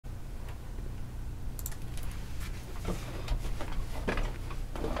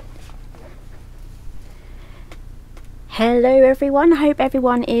Hello everyone, I hope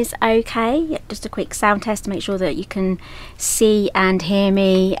everyone is okay. Just a quick sound test to make sure that you can see and hear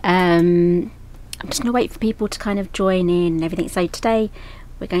me. I'm just going to wait for people to kind of join in and everything. So today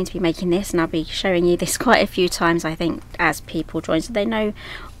we're going to be making this, and I'll be showing you this quite a few times, I think, as people join, so they know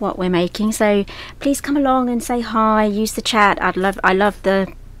what we're making. So please come along and say hi, use the chat. I love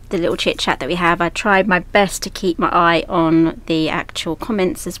the little chit chat that we have. I tried my best to keep my eye on the actual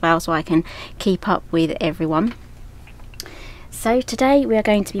comments as well, so I can keep up with everyone. So today we are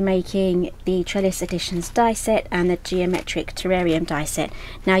going to be making the Trellis Editions die set and the Geometric Terrarium die set.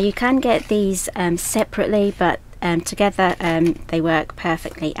 Now you can get these separately, but together they work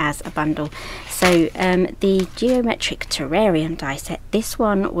perfectly as a bundle. So the Geometric Terrarium die set, this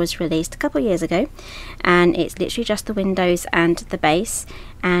one was released a couple of years ago, and it's literally just the windows and the base.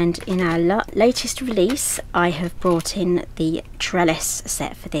 And in our latest release I have brought in the Trellis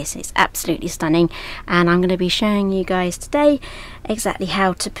set for this. It's absolutely stunning, and I'm going to be showing you guys today exactly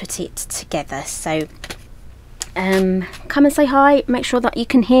how to put it together. So come and say hi, make sure that you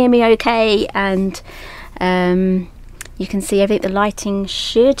can hear me okay, and you can see everything. The lighting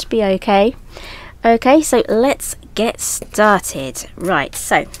should be okay. Okay, so let's get started. Right,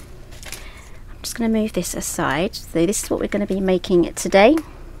 so I'm just going to move this aside. So this is what we're going to be making today.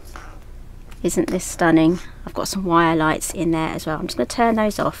 Isn't this stunning? I've got some wire lights in there as well. I'm just going to turn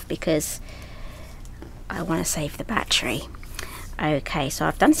those off because I want to save the battery. Okay, so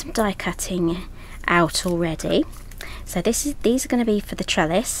I've done some die cutting out already. So these are going to be for the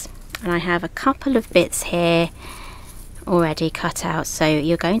trellis, and I have a couple of bits here already cut out. So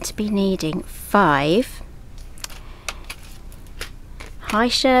you're going to be needing 5. Hi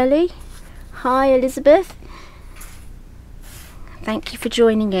Shirley. Hi Elizabeth. Thank you for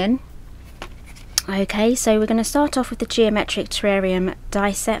joining in. Okay, so we're going to start off with the Geometric Terrarium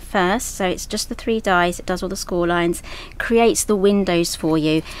die set first. So it's just the 3 dies, it does all the score lines, creates the windows for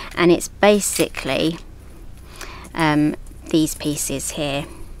you, and it's basically these pieces here.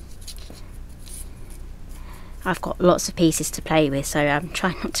 I've got lots of pieces to play with, so I'm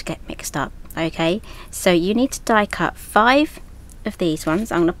trying not to get mixed up. Okay, so you need to die cut 5 of these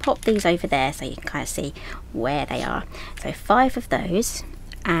ones. I'm going to pop these over there so you can kind of see where they are. So 5 of those,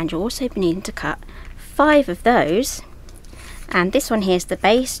 and you're also needing to cut 5 of those, and this one here is the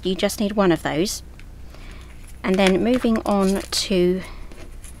base. You just need 1 of those. And then moving on to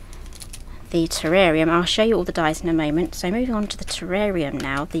the terrarium, I'll show you all the dies in a moment. So moving on to the terrarium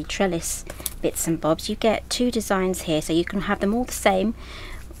now, the trellis bits and bobs, you get 2 designs here, so you can have them all the same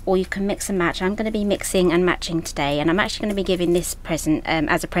or you can mix and match. I'm going to be mixing and matching today, and I'm actually going to be giving this present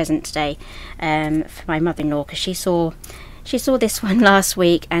as a present today for my mother-in-law, because she saw this one last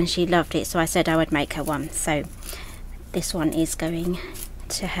week and she loved it, so I said I would make her one. So this one is going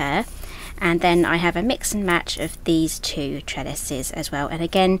to her. And then I have a mix and match of these 2 trellises as well. And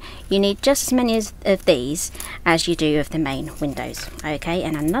again, you need just as many of these as you do of the main windows. Okay,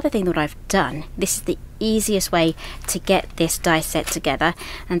 and another thing that I've done, this is the easiest way to get this die set together,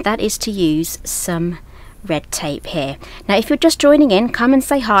 and that is to use some red tape here. Now if you're just joining in, come and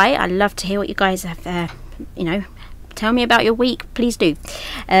say hi. I'd love to hear what you guys have, you know, tell me about your week, please do.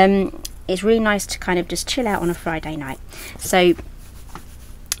 It's really nice to kind of just chill out on a Friday night. So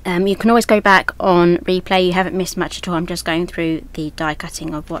you can always go back on replay, you haven't missed much at all. I'm just going through the die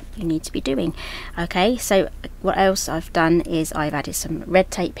cutting of what you need to be doing. Okay, so what else I've done is I've added some red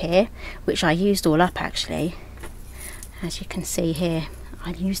tape here, which I used all up actually. As you can see here,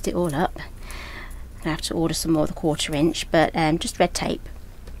 I used it all up. I have to order some more of the 1/4 inch, but just red tape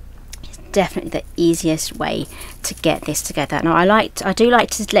is definitely the easiest way to get this together. Now I do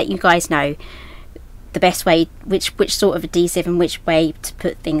like to let you guys know the best way, which sort of adhesive and which way to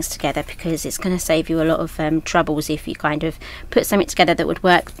put things together, because it's going to save you a lot of troubles if you kind of put something together that would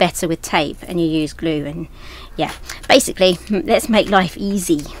work better with tape and you use glue. And yeah, basically let's make life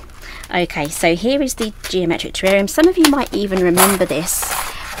easy. Okay, so here is the Geometric Terrarium. Some of you might even remember this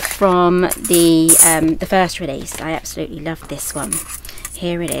from the first release. I absolutely love this one.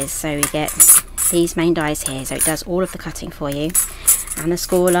 Here it is. So we get these main dies here, so it does all of the cutting for you, and the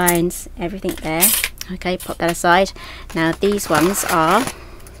score lines, everything there. Okay, pop that aside. Now these ones are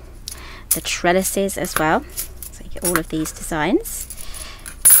the trellises as well, so you get all of these designs.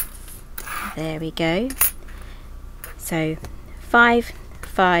 There we go. So 5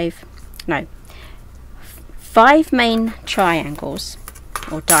 main triangles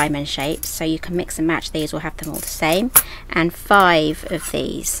or diamond shapes, so you can mix and match these or have them all the same, and 5 of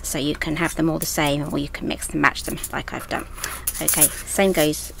these, so you can have them all the same or you can mix and match them like I've done. Okay, same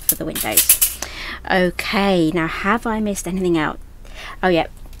goes for the windows. Okay, now have I missed anything out? Oh yeah,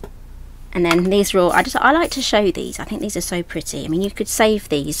 And then these are all, I like to show these. I think these are so pretty. I mean, you could save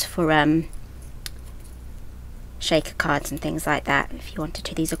these for shaker cards and things like that if you wanted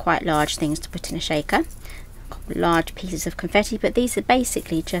to. These are quite large things to put in a shaker. Large pieces of confetti, but these are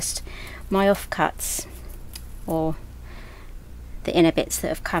basically just my offcuts, or the inner bits that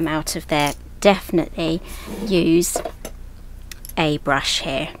have come out of there. Definitely use a brush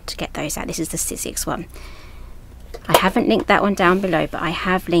here to get those out. This is the Sizzix one. I haven't linked that one down below, but I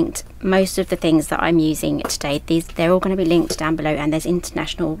have linked most of the things that I'm using today. They're all going to be linked down below, and there's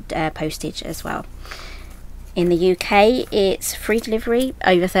international postage as well. In the UK it's free delivery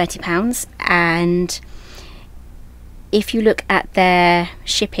over £30, and if you look at their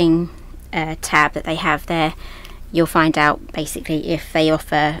shipping tab that they have there, you'll find out basically if they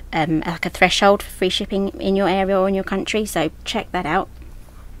offer like a threshold for free shipping in your area or in your country, so check that out.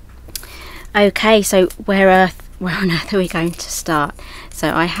 Okay, so where on earth are we going to start?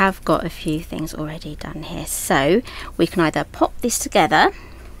 So I have got a few things already done here, so we can either pop this together,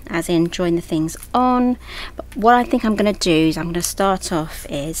 as in join the things on, but what I think I'm going to do is I'm going to start off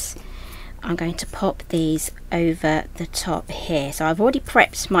is I'm going to pop these over the top here. So I've already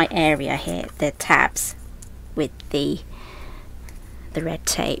prepped my area here, the tabs, with the red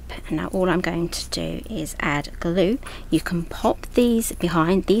tape, and now all I'm going to do is add glue. You can pop these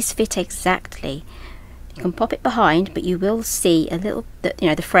behind, these fit exactly. You can pop it behind, but you will see a little, you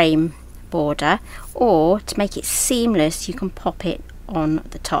know, the frame border, or to make it seamless you can pop it on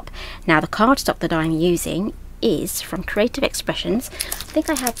the top. Now the cardstock that I'm using is from Creative Expressions. I think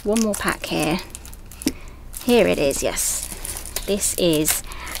I have one more pack here. Here it is, yes. This is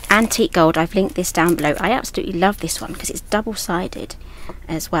Antique Gold. I've linked this down below. I absolutely love this one because it's double-sided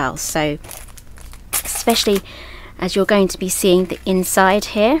as well. So, especially as you're going to be seeing the inside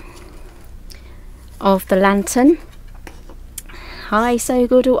here of the lantern. Hi, So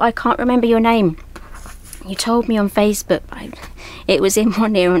Good. I can't remember your name. You told me on Facebook. It was in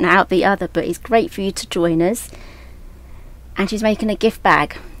one ear and out the other, but it's great for you to join us. And she's making a gift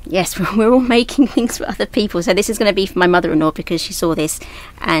bag. Yes, we're all making things for other people. So this is going to be for my mother-in-law because she saw this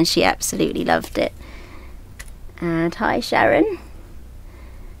and she absolutely loved it. And hi, Sharon.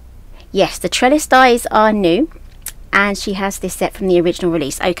 Yes, the trellis dies are new, and she has this set from the original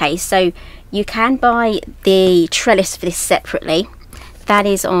release. Okay, so you can buy the trellis for this separately. That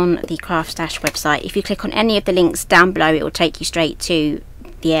is on the Craft Stash website. If you click on any of the links down below, it will take you straight to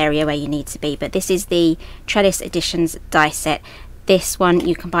the area where you need to be. But this is the Trellis Editions die set. This one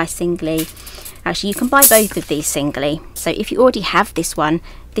you can buy singly. Actually, you can buy both of these singly. So if you already have this one,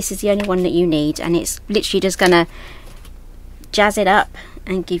 this is the only one that you need, and it's literally just gonna jazz it up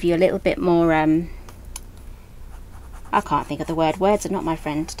and give you a little bit more I can't think of the word. Words are not my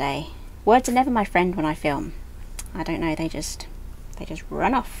friend today. Words are never my friend when I film. I don't know, they just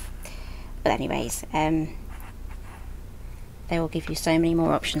run off. But anyways, they will give you so many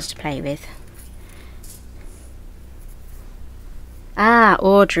more options to play with. Ah,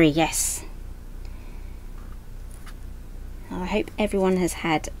 Audrey, yes. I hope everyone has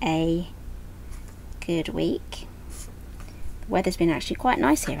had a good week. The weather's been actually quite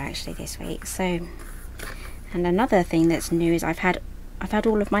nice here actually this week. So, and another thing that's new is I've had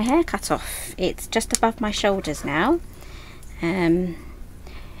all of my hair cut off. It's just above my shoulders now.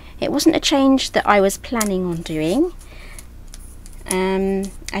 It wasn't a change that I was planning on doing.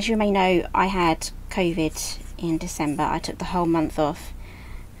 As you may know, I had COVID in December. I took the whole month off,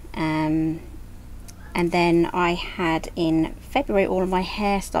 and then I had in February all of my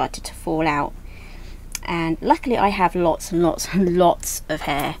hair started to fall out, and luckily I have lots and lots and lots of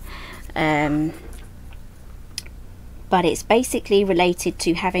hair, but it's basically related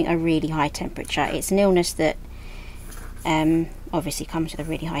to having a really high temperature. It's an illness that obviously comes with a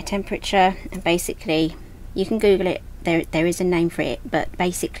really high temperature, and basically you can Google it. There is a name for it, but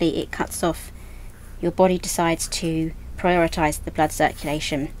basically it cuts off, your body decides to prioritize the blood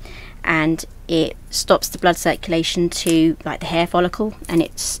circulation, and it stops the blood circulation to like the hair follicle, and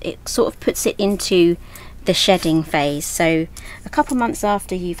it sort of puts it into the shedding phase. So a couple months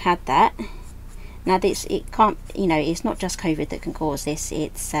after you've had that, now it can't, you know, it's not just COVID that can cause this.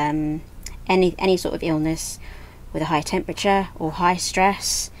 It's any sort of illness with a high temperature or high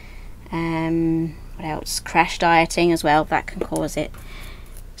stress. What else? Crash dieting as well, that can cause it.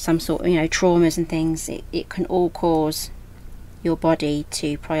 Some sort of, you know, traumas and things. It can all cause your body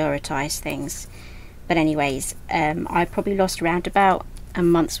to prioritize things. But anyways, I probably lost around about a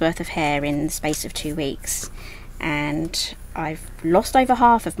month's worth of hair in the space of 2 weeks, and I've lost over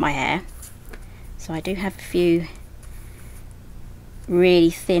half of my hair. So I do have a few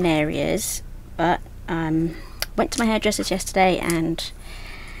really thin areas, but went to my hairdressers yesterday and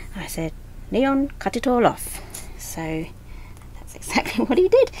I said, Leon cut it all off. So that's exactly what he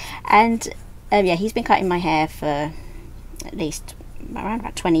did. And yeah, he's been cutting my hair for at least around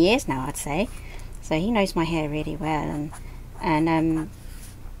about 20 years now, I'd say. So he knows my hair really well, and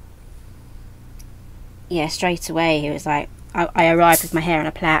yeah, straight away he was like, I arrived with my hair in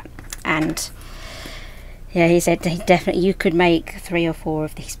a plait, and yeah, he said definitely you could make 3 or 4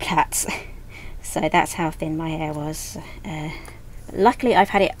 of these plaits. So that's how thin my hair was. Luckily I've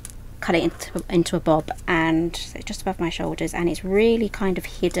had it cut it into a bob, and just above my shoulders, and it's really kind of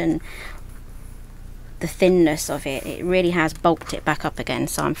hidden the thinness of it. It really has bulked it back up again,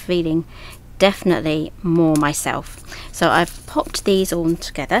 so I'm feeling definitely more myself. So I've popped these all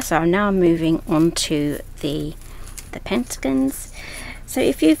together, so I'm now moving on to the pentagons. So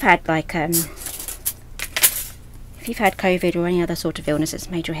if you've had like if you've had COVID or any other sort of illness that's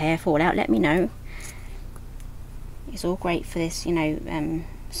made your hair fall out, let me know. It's all great for this, you know,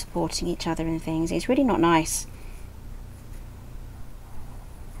 supporting each other and things. It's really not nice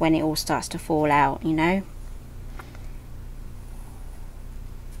when it all starts to fall out, you know.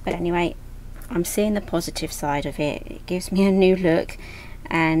 But anyway, I'm seeing the positive side of it. It gives me a new look,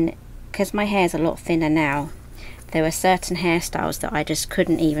 and because my hair's a lot thinner now, there were certain hairstyles that I just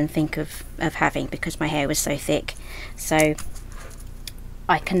couldn't even think of having because my hair was so thick. So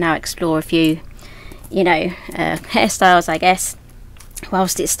I can now explore a few, you know, hairstyles, I guess,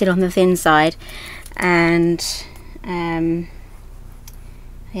 whilst it's still on the thin side. And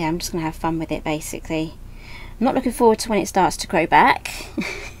yeah, I'm just gonna have fun with it, basically. I'm not looking forward to when it starts to grow back.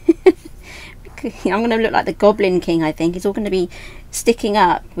 I'm gonna look like the Goblin King, I think. It's all gonna be sticking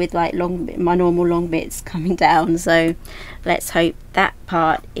up with like my normal long bits coming down. So let's hope that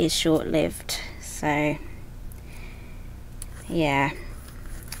part is short-lived. So yeah,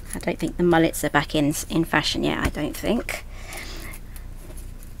 I don't think the mullets are back in fashion yet, I don't think.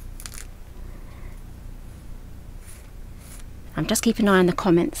 I'm just keeping an eye on the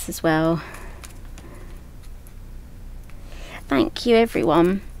comments as well. Thank you,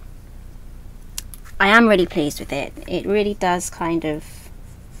 everyone. I am really pleased with it. It really does kind of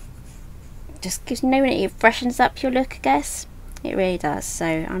just gives, you know, when it freshens up your look, I guess. It really does. So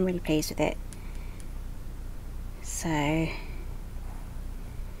I'm really pleased with it. So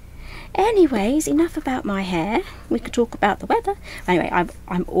anyways, enough about my hair. We could talk about the weather. Anyway,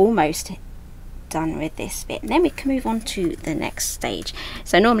 I'm almost done with this bit, and then we can move on to the next stage.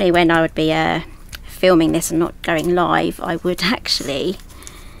 So normally when I would be filming this and not going live, I would actually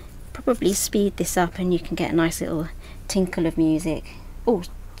probably speed this up and you can get a nice little tinkle of music. Oh,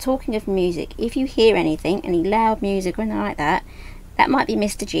 talking of music, if you hear anything, any loud music or anything like that, that might be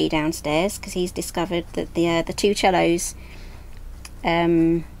Mr. G downstairs, because he's discovered that the 2 cellos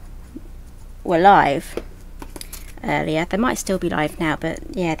were live earlier. They might still be live now, but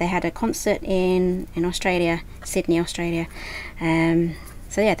yeah, they had a concert in Australia, Sydney, Australia.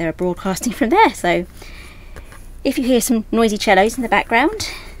 So yeah, they're broadcasting from there. So if you hear some noisy cellos in the background,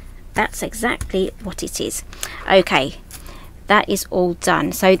 that's exactly what it is. Okay, that is all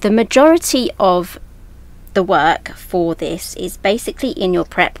done. So the majority of the work for this is basically in your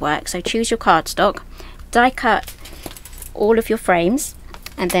prep work. So choose your cardstock, die cut all of your frames,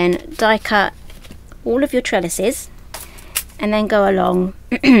 and then die cut all of your trellises, and then go along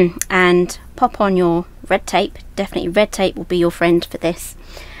and pop on your red tape. Definitely red tape will be your friend for this,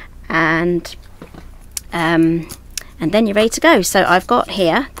 and then you're ready to go. So I've got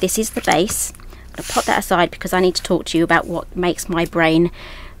here, this is the base. I'm going to pop that aside because I need to talk to you about what makes my brain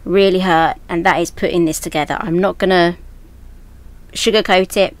really hurt, and that is putting this together. I'm not going to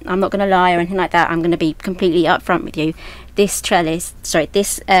sugarcoat it, I'm not going to lie or anything like that. I'm going to be completely upfront with you. This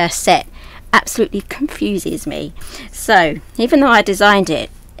set absolutely confuses me. So even though I designed it,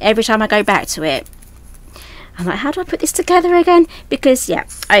 every time I go back to it, I'm like, how do I put this together again? Because yeah,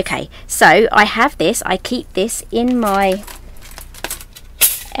 okay, so I have this, I keep this in my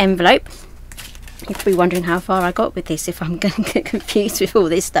envelope. You'll be wondering how far I got with this, if I'm going to get confused with all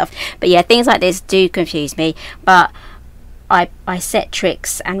this stuff. But yeah, things like this do confuse me, but I set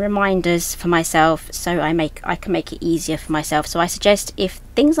tricks and reminders for myself, so I can make it easier for myself. So I suggest, if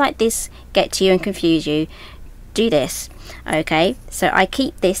things like this get to you and confuse you, do this. Okay, so I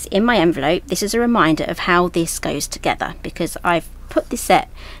keep this in my envelope. This is a reminder of how this goes together, because I've put this set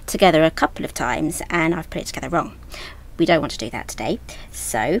together a couple of times and I've put it together wrong. We don't want to do that today.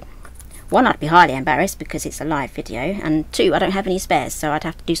 So 1, I'd be highly embarrassed because it's a live video, and 2, I don't have any spares, so I'd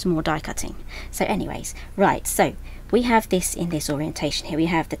have to do some more die cutting. So anyways, right, so we have this in this orientation here. We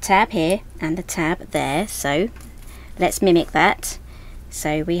have the tab here and the tab there, so let's mimic that.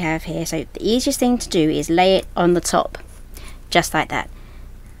 So we have here, so the easiest thing to do is lay it on the top, just like that.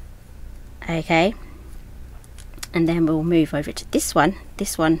 Okay, and then we'll move over to this one.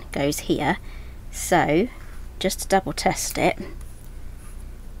 This one goes here, so just to double test it,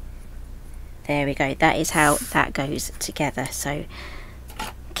 there we go, that is how that goes together. So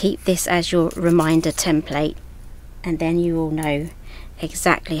keep this as your reminder template, and then you will know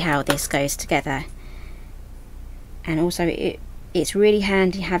exactly how this goes together. And also it's really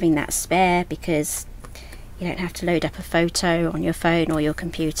handy having that spare, because you don't have to load up a photo on your phone or your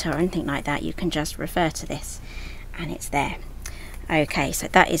computer or anything like that. You can just refer to this and it's there. Okay, so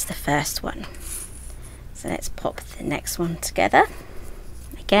that is the first one. So let's pop the next one together.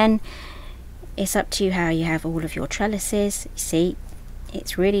 Again, it's up to you how you have all of your trellises. You see,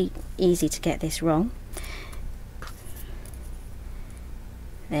 it's really easy to get this wrong.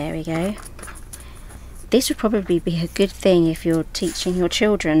 There we go. This would probably be a good thing if you're teaching your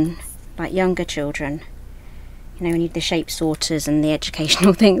children, like younger children. You know, when you do the shape sorters and the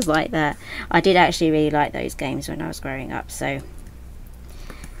educational things like that. I did actually really like those games when I was growing up, so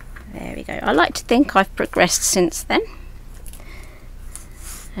there we go. I like to think I've progressed since then.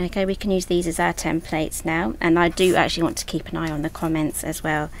 Okay, we can use these as our templates now, and I do actually want to keep an eye on the comments as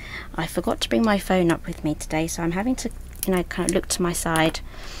well. I forgot to bring my phone up with me today, so I'm having to, you know, kind of look to my side,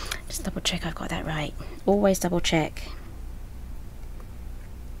 just double check I've got that right. Always double check.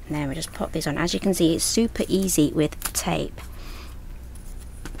 And then we just pop these on. As you can see, it's super easy with tape.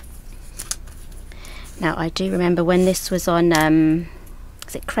 Now I do remember when this was on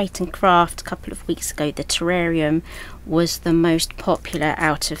is it Crate and Craft a couple of weeks ago, the terrarium was the most popular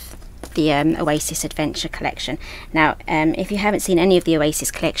out of the Oasis Adventure collection. Now if you haven't seen any of the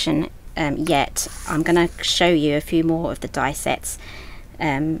Oasis collection yet, I'm going to show you a few more of the die sets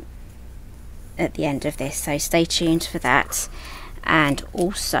at the end of this, so stay tuned for that. And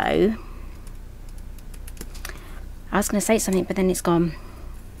also, I was going to say something but then it's gone.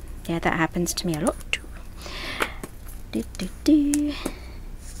 Yeah, that happens to me a lot.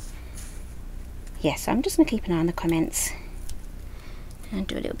 Yes, I'm just going to keep an eye on the comments and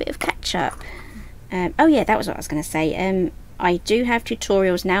do a little bit of catch up. Oh yeah, that was what I was going to say. I do have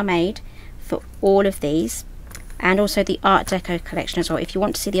tutorials now made for all of these, and also the Art Deco collection as well. If you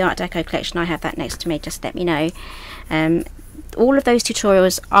want to see the Art Deco collection, I have that next to me, just let me know. All of those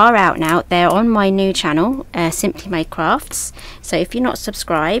tutorials are out now. They're on my new channel, Simply Made Crafts. So if you're not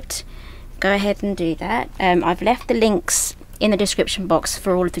subscribed, go ahead and do that. I've left the links in the description box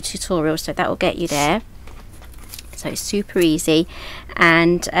for all of the tutorials, so that will get you there. So it's super easy.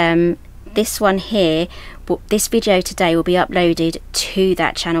 And this one here, this video today will be uploaded to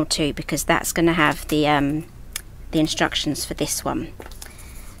that channel too, because that's going to have the instructions for this one.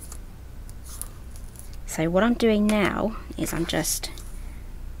 So what I'm doing now is I'm just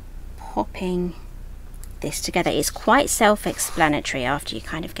popping this together. It's quite self-explanatory after you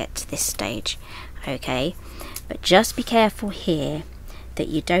kind of get to this stage, okay, but just be careful here that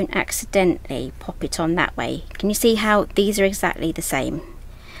you don't accidentally pop it on that way. Can you see how these are exactly the same?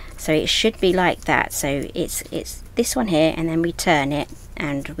 So it should be like that. So it's this one here, and then we turn it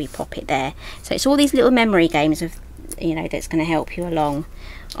and we pop it there. So it's all these little memory games of, you know, that's going to help you along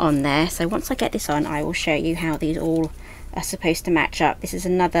on there. So once I get this on, I will show you how these all are supposed to match up. This is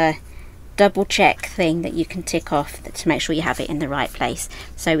another double check thing that you can tick off to make sure you have it in the right place.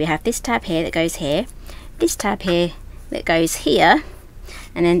 So we have this tab here that goes here, this tab here that goes here,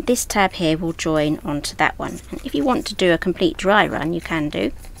 and then this tab here will join onto that one. And if you want to do a complete dry run, you can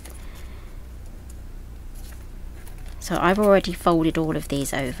do. So I've already folded all of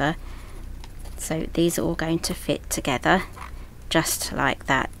these over, so these are all going to fit together just like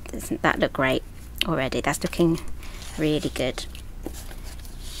that. Doesn't that look great already? That's looking really good.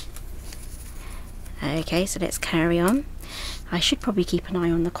 Okay, so let's carry on. I should probably keep an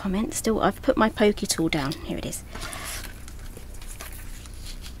eye on the comments still. I've put my pokey tool down. Here it is.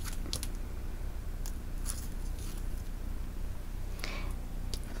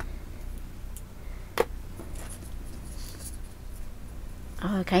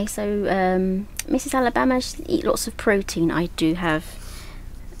 Okay, so Mrs. Alabama, she eat lots of protein. I do have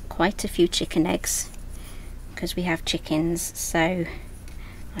quite a few chicken eggs because we have chickens, so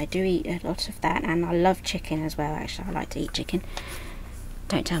I do eat a lot of that, and I love chicken as well. Actually, I like to eat chicken.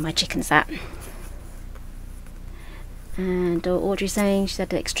 Don't tell my chickens that. And Audrey's saying she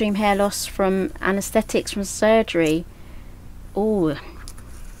had extreme hair loss from anaesthetics from surgery. Oh,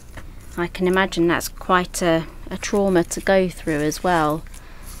 I can imagine that's quite a trauma to go through as well.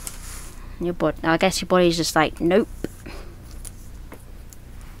 Your body, I guess your body's just like, nope.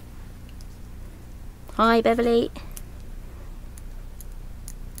 Hi Beverly.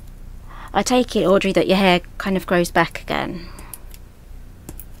 I take it, Audrey, that your hair kind of grows back again.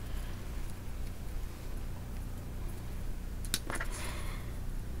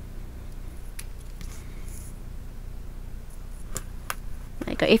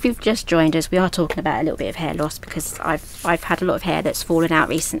 go. If you've just joined us, we are talking about a little bit of hair loss because I've had a lot of hair that's fallen out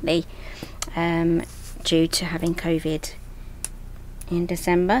recently due to having COVID in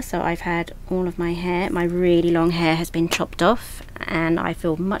December. So I've had all of my hair, my really long hair has been chopped off, and I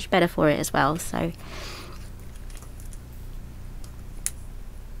feel much better for it as well. So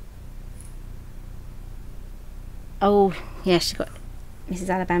oh yeah, she got,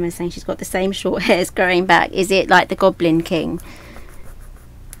 Mrs. Alabama is saying she's got the same short hairs growing back. Is it like the Goblin King?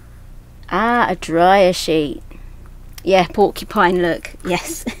 Ah, a dryer sheet. Yeah, porcupine look.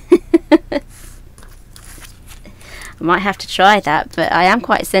 Yes. I might have to try that, but I am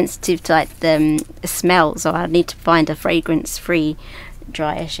quite sensitive to like the smell, so I need to find a fragrance-free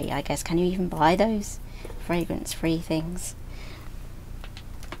dryer sheet, I guess. Can you even buy those fragrance-free things?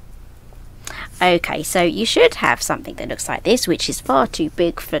 Okay, so you should have something that looks like this, which is far too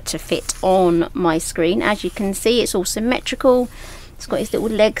big to fit on my screen. As you can see, it's all symmetrical. It's got his little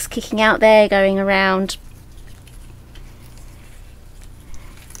legs kicking out there, going around.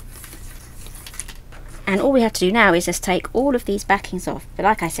 And all we have to do now is just take all of these backings off. But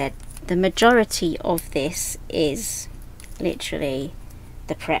like I said, the majority of this is literally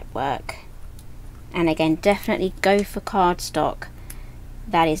the prep work. And again, definitely go for cardstock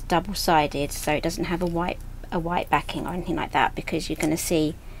that is double-sided, so it doesn't have a white backing or anything like that, because you're going to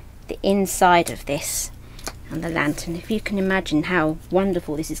see the inside of this on the lantern. If you can imagine how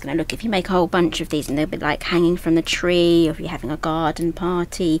wonderful this is going to look if you make a whole bunch of these, and they'll be like hanging from the tree, or if you're having a garden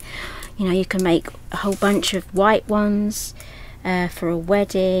party, you know, you can make a whole bunch of white ones for a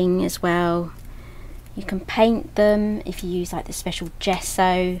wedding as well. You can paint them if you use like the special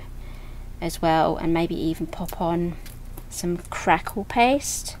gesso as well, and maybe even pop on some crackle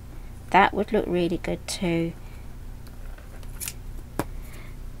paste. That would look really good too.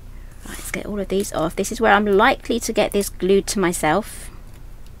 Right, let's get all of these off. This is where I'm likely to get this glued to myself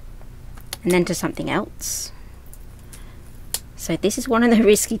and then to something else. So this is one of the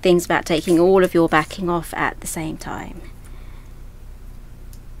risky things about taking all of your backing off at the same time.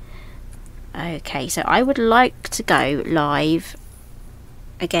 Okay, so I would like to go live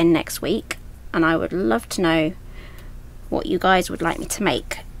again next week, and I would love to know what you guys would like me to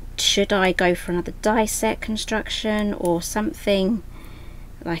make. Should I go for another die set construction or something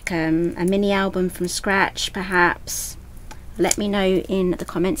like a mini album from scratch perhaps? Let me know in the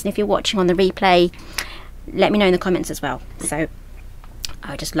comments, and if you're watching on the replay, let me know in the comments as well. So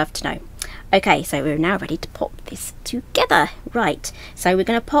I would just love to know. Okay, so we're now ready to pop this together. Right, so we're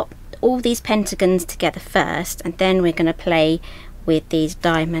going to pop all these pentagons together first, and then we're going to play with these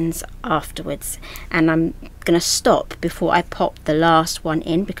diamonds afterwards. And I'm going to stop before I pop the last one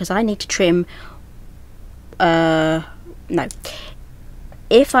in, because I need to trim no,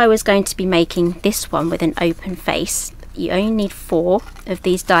 if I was going to be making this one with an open face, you only need 4 of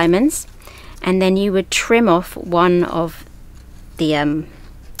these diamonds, and then you would trim off one of the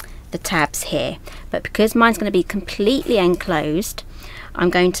tabs here. But because mine's going to be completely enclosed, I'm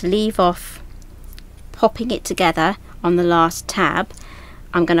going to leave off popping it together on the last tab.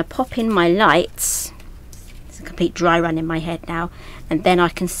 I'm going to pop in my lights. It's a complete dry run in my head now, and then I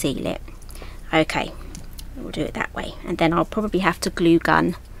can seal it. Okay, we'll do it that way, and then I'll probably have to glue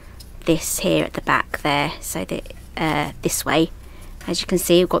gun this here at the back there, so that this way, as you can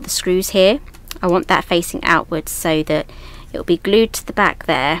see, we've got the screws here. I want that facing outwards so that it'll be glued to the back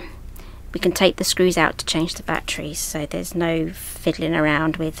there. We can take the screws out to change the batteries, so there's no fiddling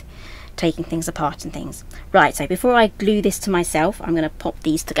around with taking things apart and things. Right, so before I glue this to myself, I'm going to pop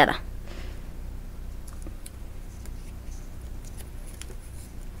these together.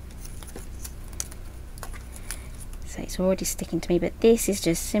 So it's already sticking to me, but this is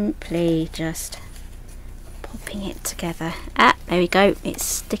just simply just popping it together. Ah, there we go, it's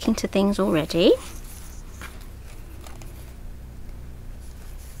sticking to things already.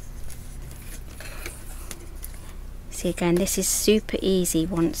 See, again, this is super easy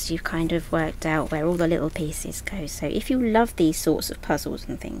once you've kind of worked out where all the little pieces go. So if you love these sorts of puzzles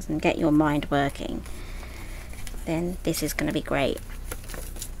and things and get your mind working, then this is going to be great.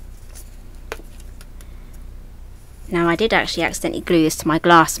 Now, I did actually accidentally glue this to my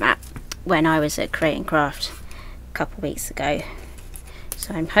glass mat when I was at Create and Craft a couple of weeks ago,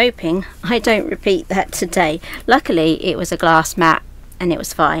 so I'm hoping I don't repeat that today. Luckily it was a glass mat and it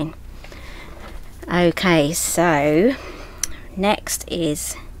was fine. Okay, so next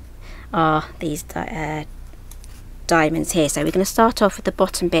is these diamonds here. So we're going to start off with the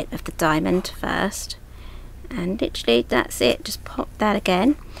bottom bit of the diamond first, and literally that's it, just pop that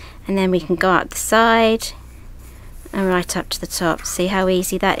again, and then we can go up the side and right up to the top. See how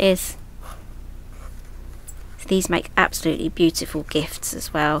easy that is? these make absolutely beautiful gifts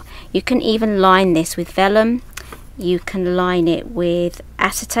as well. You can even line this with vellum. You can line it with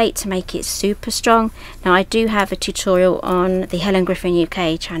acetate to make it super strong. Now I do have a tutorial on the Helen Griffin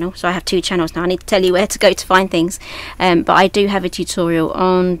UK channel, so I have 2 channels now. I need to tell you where to go to find things, but I do have a tutorial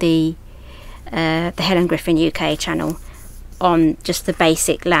on the Helen Griffin UK channel on just the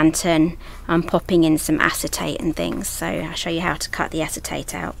basic lantern. I'm popping in some acetate and things, so I'll show you how to cut the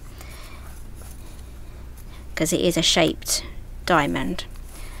acetate out, because it is a shaped diamond.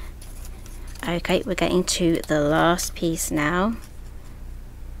 Okay, we're getting to the last piece now.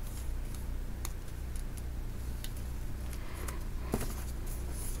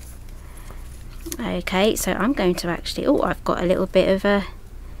 Okay, so I'm going to actually, oh, I've got a little bit of a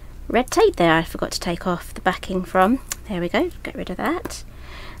red tape there I forgot to take off the backing from. There we go, get rid of that.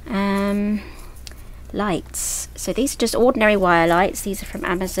 Lights. So these are just ordinary wire lights. These are from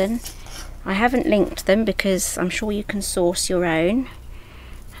Amazon. I haven't linked them because I'm sure you can source your own.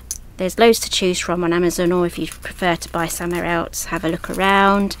 There's loads to choose from on Amazon, or if you prefer to buy somewhere else, have a look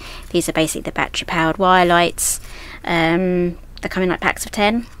around. These are basically the battery powered wire lights. They come in like packs of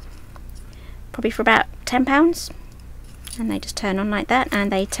 10, probably for about £10, and they just turn on like that,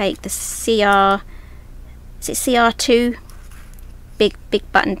 and they take the CR2 big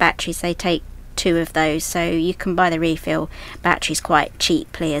button batteries. They take 2 of those, so you can buy the refill batteries quite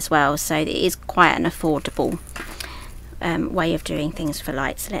cheaply as well, so it is quite an affordable way of doing things for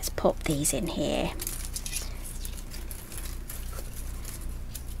lights. So let's pop these in here,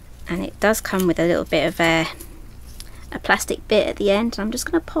 and it does come with a little bit of a plastic bit at the end. I'm just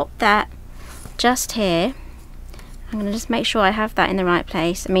going to pop that just here. I'm going to just make sure I have that in the right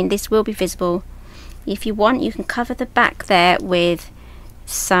place. I mean, this will be visible. If you want, you can cover the back there with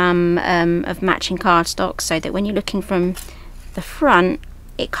some of matching cardstock, so that when you're looking from the front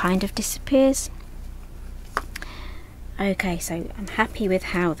it kind of disappears. Okay, so I'm happy with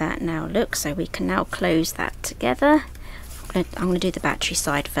how that now looks, so we can now close that together. I'm going to do the battery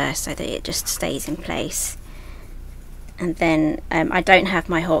side first so that it just stays in place, and then I don't have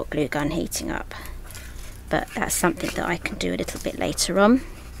my hot glue gun heating up, but that's something that I can do a little bit later on.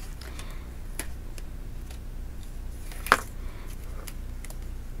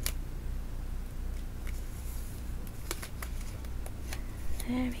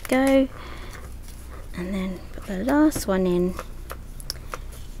 There we go, and then put the last one in.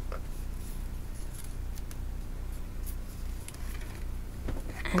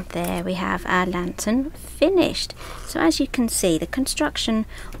 And there we have our lantern finished. So as you can see, the construction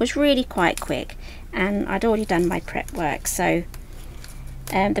was really quite quick, and I'd already done my prep work. So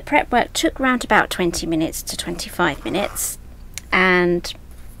the prep work took around about 20 minutes to 25 minutes, and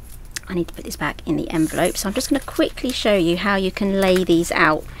I need to put this back in the envelope. So I'm just going to quickly show you how you can lay these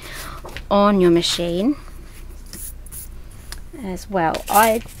out on your machine as well.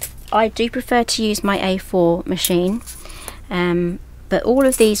 I do prefer to use my A4 machine, but all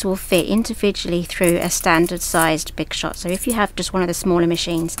of these will fit individually through a standard sized Big Shot. So if you have just one of the smaller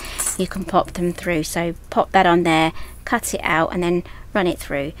machines, you can pop them through. So pop that on there, cut it out, and then run it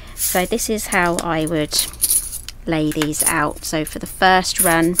through. So this is how I would lay these out. So for the first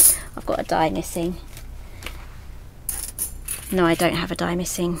run, I've got a die missing. No, I don't have a die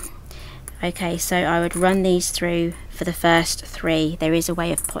missing. Okay, so I would run these through for the first 3. There is a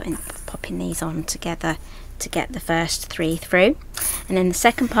way of popping these on together to get the first 3 through, and then the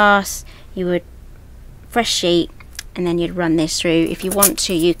second pass you would fresh sheet, and then you'd run this through. If you want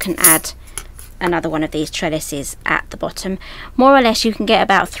to, you can add another one of these trellises at the bottom. More or less you can get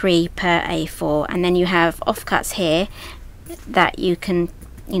about 3 per A4, and then you have offcuts here that you can,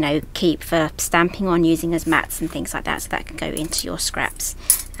 you know, keep for stamping on, using as mats and things like that, so that can go into your scraps,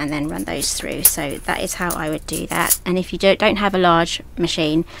 and then run those through. So that is how I would do that. And if you don't have a large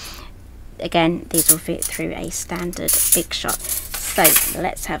machine, again, these will fit through a standard Big Shot. So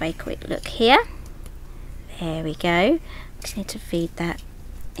let's have a quick look here. There we go. Just need to feed that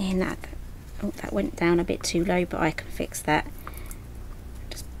in. That went down a bit too low, but I can fix that.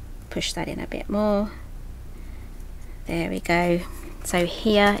 Just push that in a bit more. There we go. So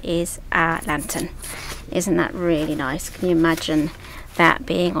here is our lantern. Isn't that really nice? Can you imagine that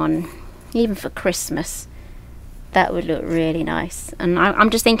being on, even for Christmas? That would look really nice. And I'm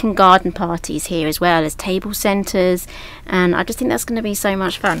just thinking garden parties here as well as table centres, and I just think that's going to be so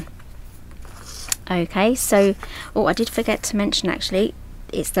much fun. Okay, so I did forget to mention, actually,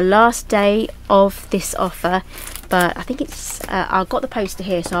 it's the last day of this offer, but I think it's I've got the poster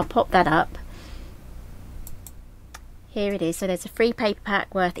here, so I'll pop that up. Here it is. So there's a free paper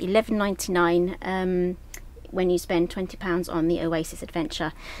pack worth £11.99 when you spend £20 on the Oasis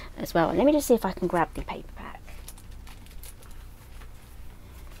Adventure as well. And let me just see if I can grab the paper pack.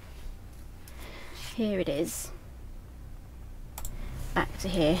 here it is. Back to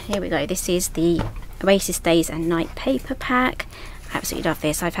here. Here we go. This is the Oasis Days and Night paper pack. I absolutely love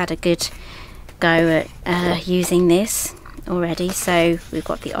this. I've had a good go at using this already. So we've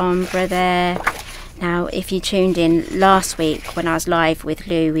got the ombre there. Now, if you tuned in last week when I was live with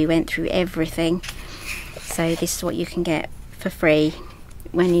Lou, we went through everything. So this is what you can get for free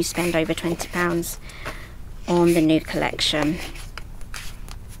when you spend over £20 on the new collection.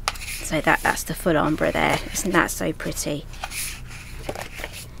 So that's the full ombre there. Isn't that so pretty?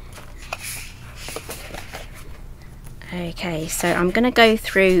 Okay, so I'm going to go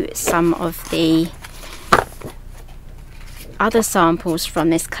through some of the other samples from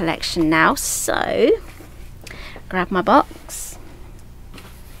this collection now. So grab my box.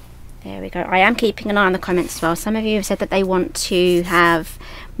 There we go. I am keeping an eye on the comments as well. Some of you have said that they want to have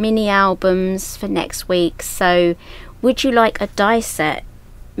mini albums for next week. So would you like a die set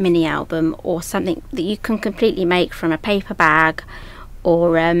mini album, or something that you can completely make from a paper bag,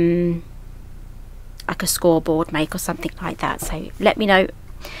 or like a scoreboard make or something like that? So let me know.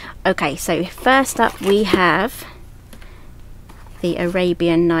 Okay, so first up we have the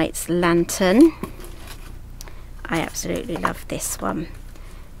Arabian Nights lantern. I absolutely love this one.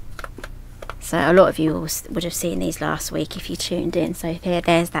 So a lot of you would have seen these last week if you tuned in. So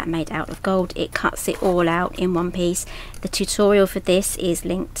there's that made out of gold. It cuts it all out in one piece. The tutorial for this is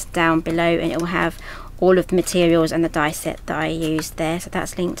linked down below, and it will have all of the materials and the die set that I used there. So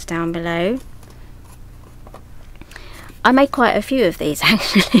that's linked down below. I made quite a few of these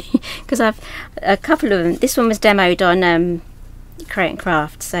actually, because I've a couple of them. This one was demoed on Create and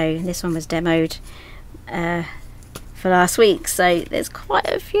Craft, so this one was demoed for last week, so there's quite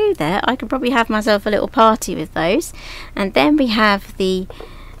a few there. I could probably have myself a little party with those. And then we have the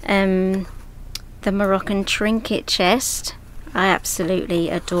Moroccan trinket chest. I absolutely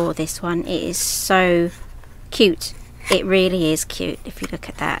adore this one. It is so cute. It really is cute. If you look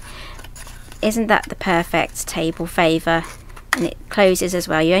at that, isn't that the perfect table favour? And it closes as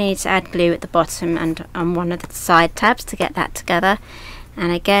well. You only need to add glue at the bottom and on one of the side tabs to get that together.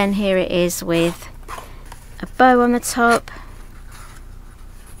 And again, here it is with a bow on the top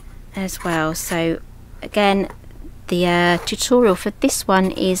as well. So again, the tutorial for this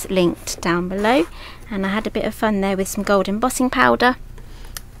one is linked down below, and I had a bit of fun there with some gold embossing powder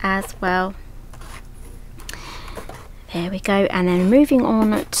as well. There we go. And then moving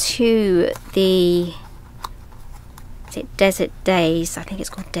on to the, is it Desert Days? I think it's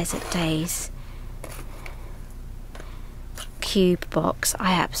called Desert Days cube box.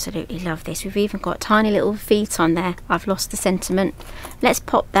 I absolutely love this. We've even got tiny little feet on there. I've lost the sentiment. Let's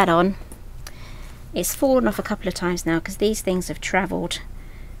pop that on. It's fallen off a couple of times now because these things have travelled.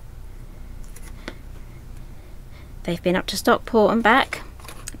 They've been up to Stockport and back.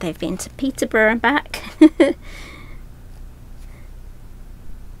 They've been to Peterborough and back.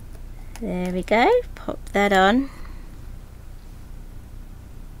 There we go. Pop that on.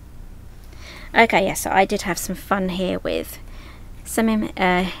 Okay, yeah, so I did have some fun here with some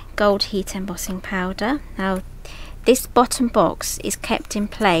gold heat embossing powder. Now this bottom box is kept in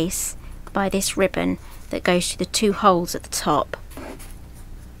place by this ribbon that goes through the two holes at the top.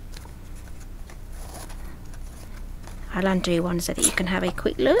 I'll undo one so that you can have a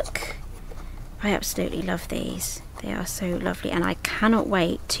quick look. I absolutely love these. They are so lovely, and I cannot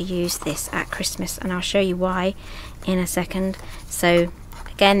wait to use this at Christmas, and I'll show you why in a second. So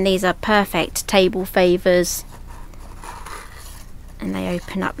again, these are perfect table favours, and they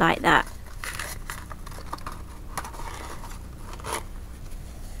open up like that.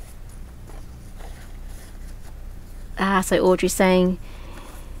 So Audrey's saying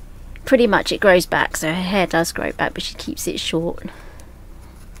pretty much it grows back, so her hair does grow back, but she keeps it short.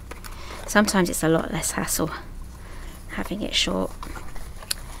 Sometimes it's a lot less hassle having it short.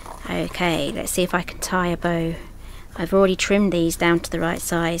 Okay, let's see if I can tie a bow. I've already trimmed these down to the right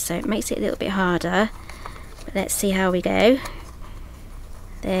size, so it makes it a little bit harder, but let's see how we go.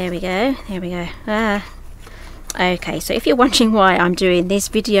 There we go, there we go. Okay, so if you're wondering why I'm doing this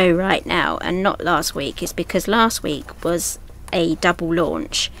video right now and not last week, it's because last week was a double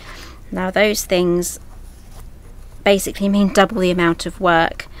launch. Now those things basically mean double the amount of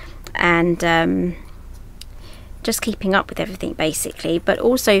work and just keeping up with everything basically, but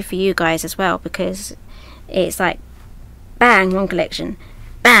also for you guys as well, because it's like bang, one collection,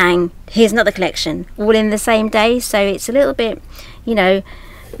 bang, here's another collection, all in the same day. So it's a little bit, you know,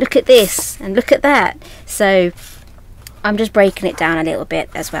 look at this and look at that. So I'm just breaking it down a little bit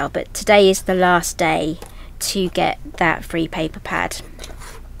as well, but today is the last day to get that free paper pad.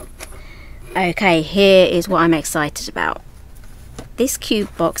 Okay, here is what I'm excited about. this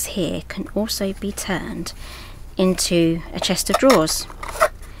cube box here can also be turned into a chest of drawers.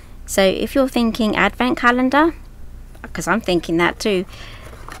 So if you're thinking advent calendar, because I'm thinking that too,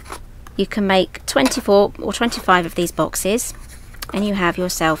 you can make 24 or 25 of these boxes and you have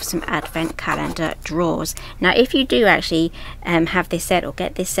yourself some advent calendar drawers. Now if you do actually have this set or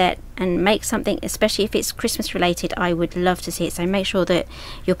get this set and make something, especially if it's Christmas related, I would love to see it. So make sure that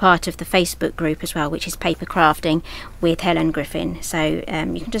you're part of the Facebook group as well, which is Paper Crafting with Helen Griffin. So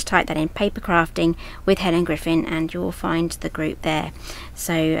you can just type that in, Paper Crafting with Helen Griffin, and you'll find the group there.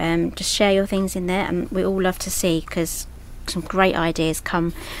 So just share your things in there, and we all love to see, because some great ideas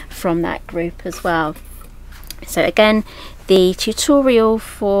come from that group as well. So again, the tutorial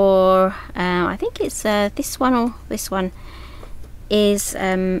for I think it's this one or this one is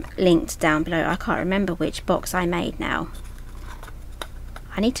linked down below. I can't remember which box I made now.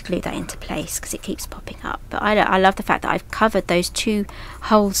 I need to glue that into place because it keeps popping up. But I love the fact that I've covered those 2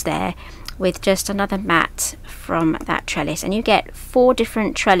 holes there with just another mat from that trellis, and you get 4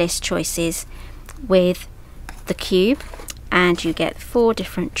 different trellis choices with the cube, and you get 4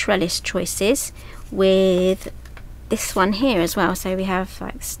 different trellis choices with this one here as well. So we have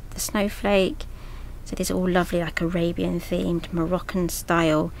like the snowflake, so these are all lovely, like Arabian themed Moroccan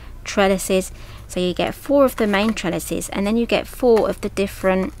style trellises. So you get 4 of the main trellises, and then you get 4 of the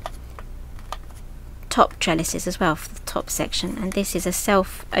different top trellises as well for the top section. And this is a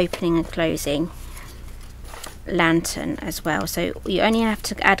self-opening and closing lantern as well, so you only have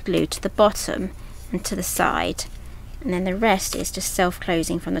to add glue to the bottom and to the side, and then the rest is just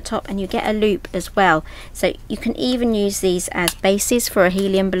self-closing from the top, and you get a loop as well. So you can even use these as bases for a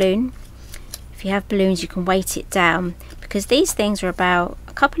helium balloon. If you have balloons, you can weight it down, because these things are about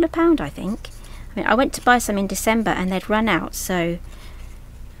a couple of pounds, I think. I mean, I went to buy some in December and they'd run out, so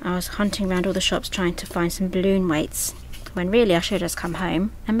I was hunting around all the shops trying to find some balloon weights, when really I should have just come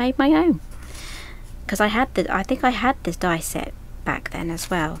home and made my own, because I think I had this die set back then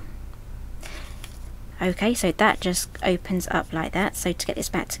as well. Okay, so that just opens up like that. So to get this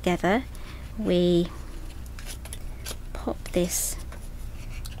back together, we pop this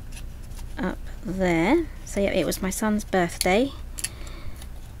up there. So yeah, it was my son's birthday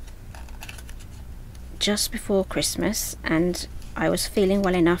just before Christmas, and I was feeling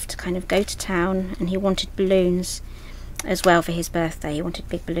well enough to kind of go to town, and he wanted balloons as well for his birthday. He wanted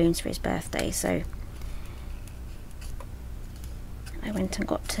big balloons for his birthday, so I went and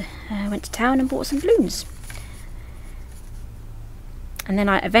went to town and bought some balloons. And then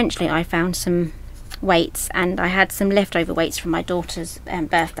eventually I found some weights, and I had some leftover weights from my daughter's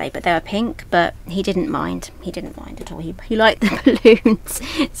birthday, but they were pink, but he didn't mind. He didn't mind at all. He liked the balloons.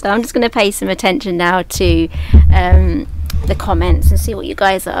 So I'm just going to pay some attention now to the comments and see what you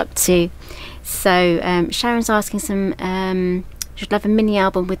guys are up to. So Sharon's asking should love a mini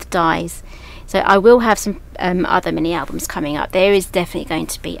album with dies. So I will have some other mini albums coming up. There is definitely going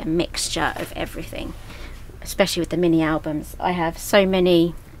to be a mixture of everything, especially with the mini albums. I have so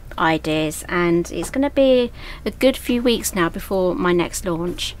many ideas, and it's going to be a good few weeks now before my next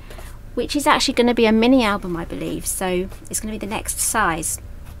launch, which is actually going to be a mini album, I believe. So it's going to be the next size.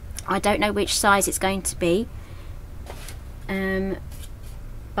 I don't know which size it's going to be,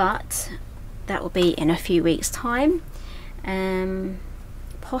 but that will be in a few weeks time.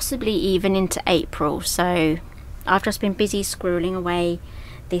 Possibly even into April. So I've just been busy squirreling away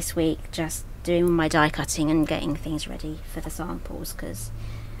this week, just doing my die cutting and getting things ready for the samples, because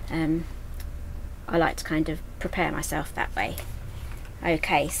I like to kind of prepare myself that way.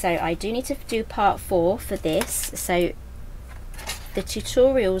 Okay, so I do need to do part 4 for this. So the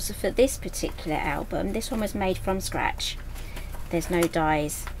tutorials for this particular album, this one was made from scratch. There's no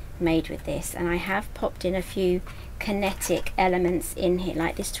dies made with this, and I have popped in a few kinetic elements in here,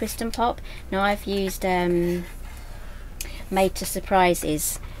 like this twist and pop. Now I've used Made to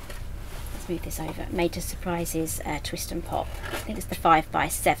Surprises, let's move this over, Made to Surprises twist and pop. I think it's the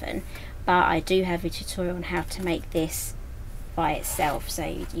 5x7, but I do have a tutorial on how to make this by itself, so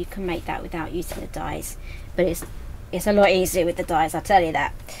you can make that without using the dies, but it's a lot easier with the dies, I'll tell you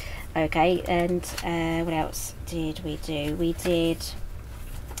that. Okay, and what else did we do? We did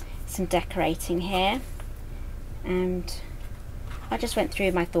some decorating here, and I just went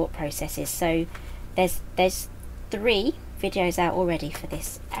through my thought processes. So there's 3 videos out already for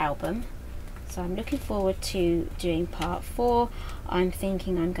this album, so I'm looking forward to doing part 4. I'm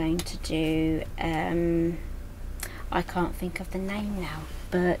thinking I'm going to do I can't think of the name now,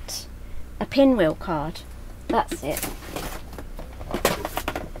 but a pinwheel card, that's it.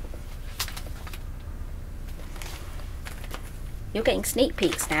 You're getting sneak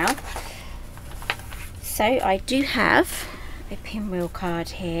peeks now. So I do have a pinwheel card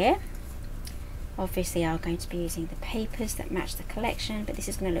here. Obviously I'm going to be using the papers that match the collection, but this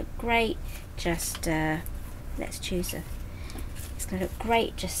is going to look great just let's choose a, it's going to look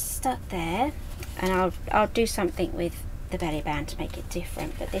great just stuck there, and I'll do something with the belly band to make it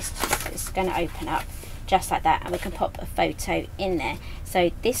different, but this is going to open up just like that, and we can pop a photo in there.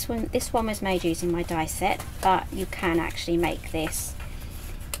 So this one was made using my die set, but you can actually make this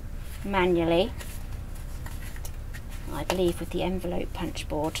manually, I believe, with the envelope punch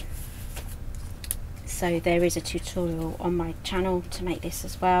board. So there is a tutorial on my channel to make this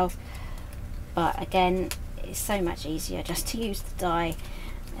as well, but again it's so much easier just to use the die,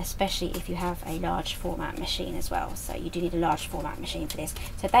 especially if you have a large format machine as well. So you do need a large format machine for this.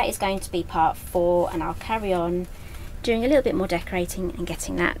 So that is going to be part 4, and I'll carry on doing a little bit more decorating and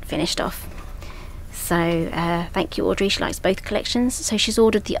getting that finished off. So thank you Audrey, she likes both collections. So she's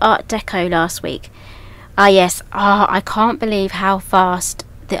ordered the Art Deco last week. Ah yes, I can't believe how fast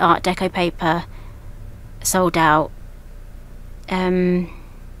the Art Deco paper sold out.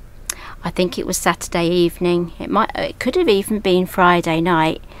 I think it was Saturday evening. It could have even been Friday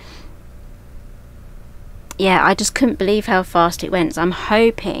night. Yeah, I just couldn't believe how fast it went. So I'm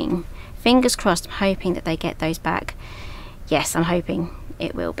hoping, fingers crossed, I'm hoping that they get those back. Yes, I'm hoping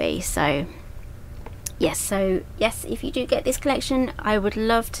it will be. So yes, if you do get this collection, I would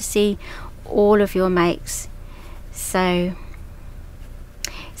love to see all of your makes. So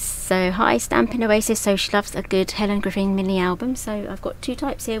hi Stampin' Oasis, so she loves a good Helen Griffin mini album. So I've got 2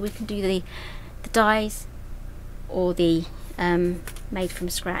 types here. We can do the dies or the made from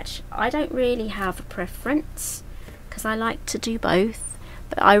scratch. I don't really have a preference because I like to do both,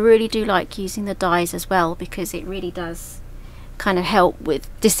 but I really do like using the dies as well, because it really does kind of help with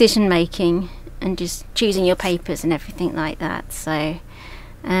decision making and just choosing your papers and everything like that. So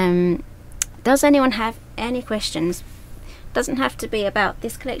does anyone have any questions? Doesn't have to be about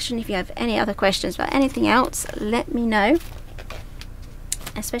this collection. If you have any other questions about anything else, let me know,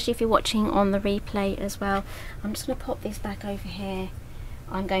 especially if you're watching on the replay as well. I'm just going to pop this back over here.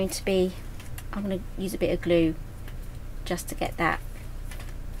 I'm going to use a bit of glue just to get that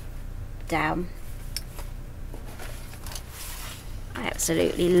down. I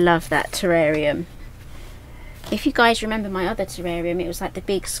absolutely love that terrarium. If you guys remember my other terrarium, it was like the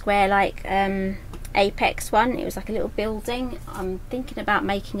big square like apex one. It was like a little building. I'm thinking about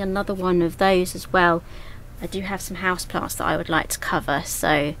making another one of those as well. I do have some houseplants that I would like to cover,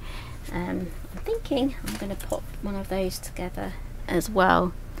 so I'm thinking I'm going to pop one of those together as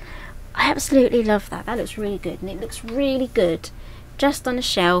well. I absolutely love that. That looks really good, and it looks really good just on a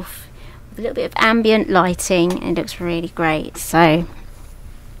shelf with a little bit of ambient lighting, and it looks really great. So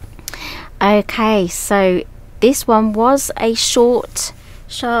okay, so this one was a short,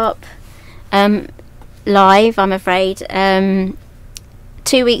 sharp live, I'm afraid.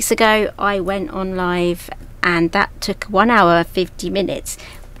 2 weeks ago I went on live, and that took 1 hour 50 minutes.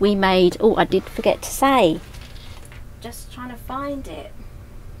 We made, oh, I did forget to say, just trying to find it,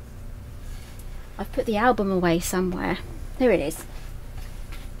 I've put the album away somewhere. There it is.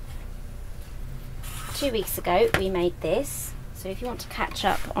 2 weeks ago we made this, so if you want to catch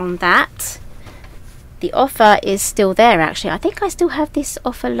up on that, the offer is still there. Actually, I think I still have this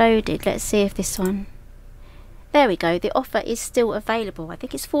offer loaded. Let's see if this one, there we go, the offer is still available. I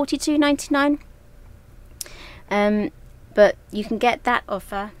think it's $42.99, but you can get that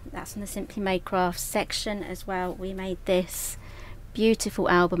offer. That's in the Simply Made Crafts section as well. We made this beautiful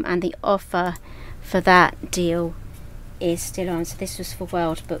album, and the offer for that deal is still on. So this was for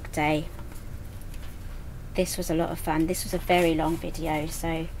World Book Day. This was a lot of fun. This was a very long video,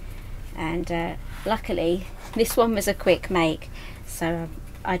 so, and luckily this one was a quick make. So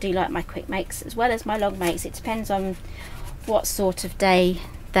I do like my quick makes as well as my long makes. It depends on what sort of day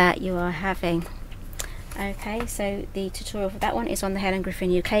that you are having. Okay, so the tutorial for that one is on the Helen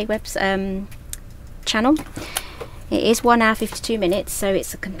Griffin UK web's channel. It is 1 hour 52 minutes, so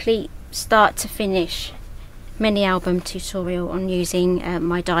it's a complete start to finish mini album tutorial on using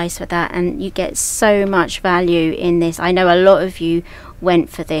my dies for that, and you get so much value in this. I know a lot of you went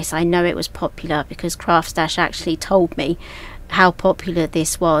for this. I know it was popular because Craftstash actually told me how popular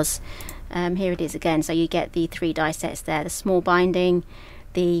this was. Here it is again. So you get the 3 die sets there, the small binding,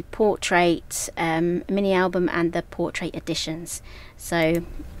 the portrait mini album, and the portrait editions. So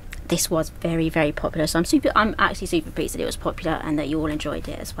this was very, very popular. So I'm actually super pleased that it was popular and that you all enjoyed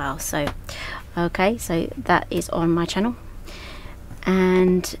it as well. So okay, so that is on my channel,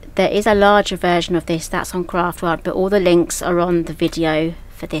 and there is a larger version of this that's on Craft World, but all the links are on the video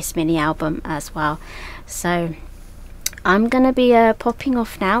for this mini album as well. So I'm gonna be popping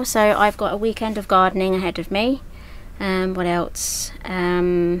off now. So I've got a weekend of gardening ahead of me. What else?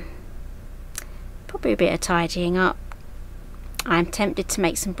 Probably a bit of tidying up. I'm tempted to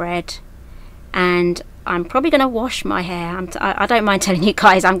make some bread, and I'm probably going to wash my hair. I don't mind telling you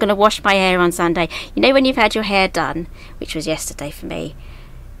guys, I'm going to wash my hair on Sunday. You know when you've had your hair done, which was yesterday for me,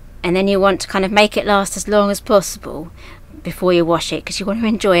 and then you want to kind of make it last as long as possible before you wash it, because you want to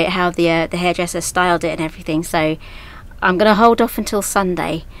enjoy it how the hairdresser styled it and everything. So I'm going to hold off until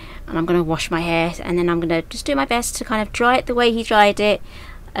Sunday, and I'm going to wash my hair, and then I'm going to just do my best to kind of dry it the way he dried it.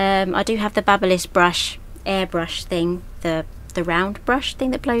 I do have the Babyliss brush, airbrush thing, the round brush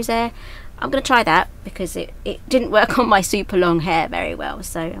thing that blows air. I'm going to try that because it didn't work on my super long hair very well.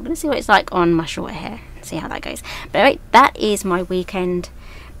 So I'm going to see what it's like on my shorter hair, see how that goes. But anyway, that is my weekend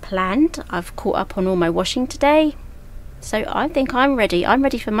planned. I've caught up on all my washing today. So I think I'm ready. I'm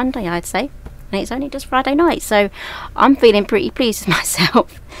ready for Monday, I'd say. And it's only just Friday night. So I'm feeling pretty pleased with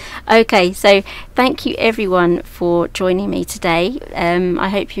myself. Okay, so thank you everyone for joining me today. I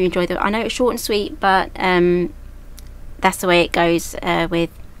hope you enjoyed it. I know it's short and sweet, but that's the way it goes with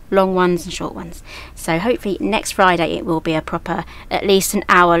long ones and short ones. So hopefully next Friday it will be a proper, at least an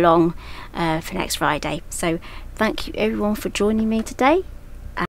hour long for next Friday. So thank you everyone for joining me today,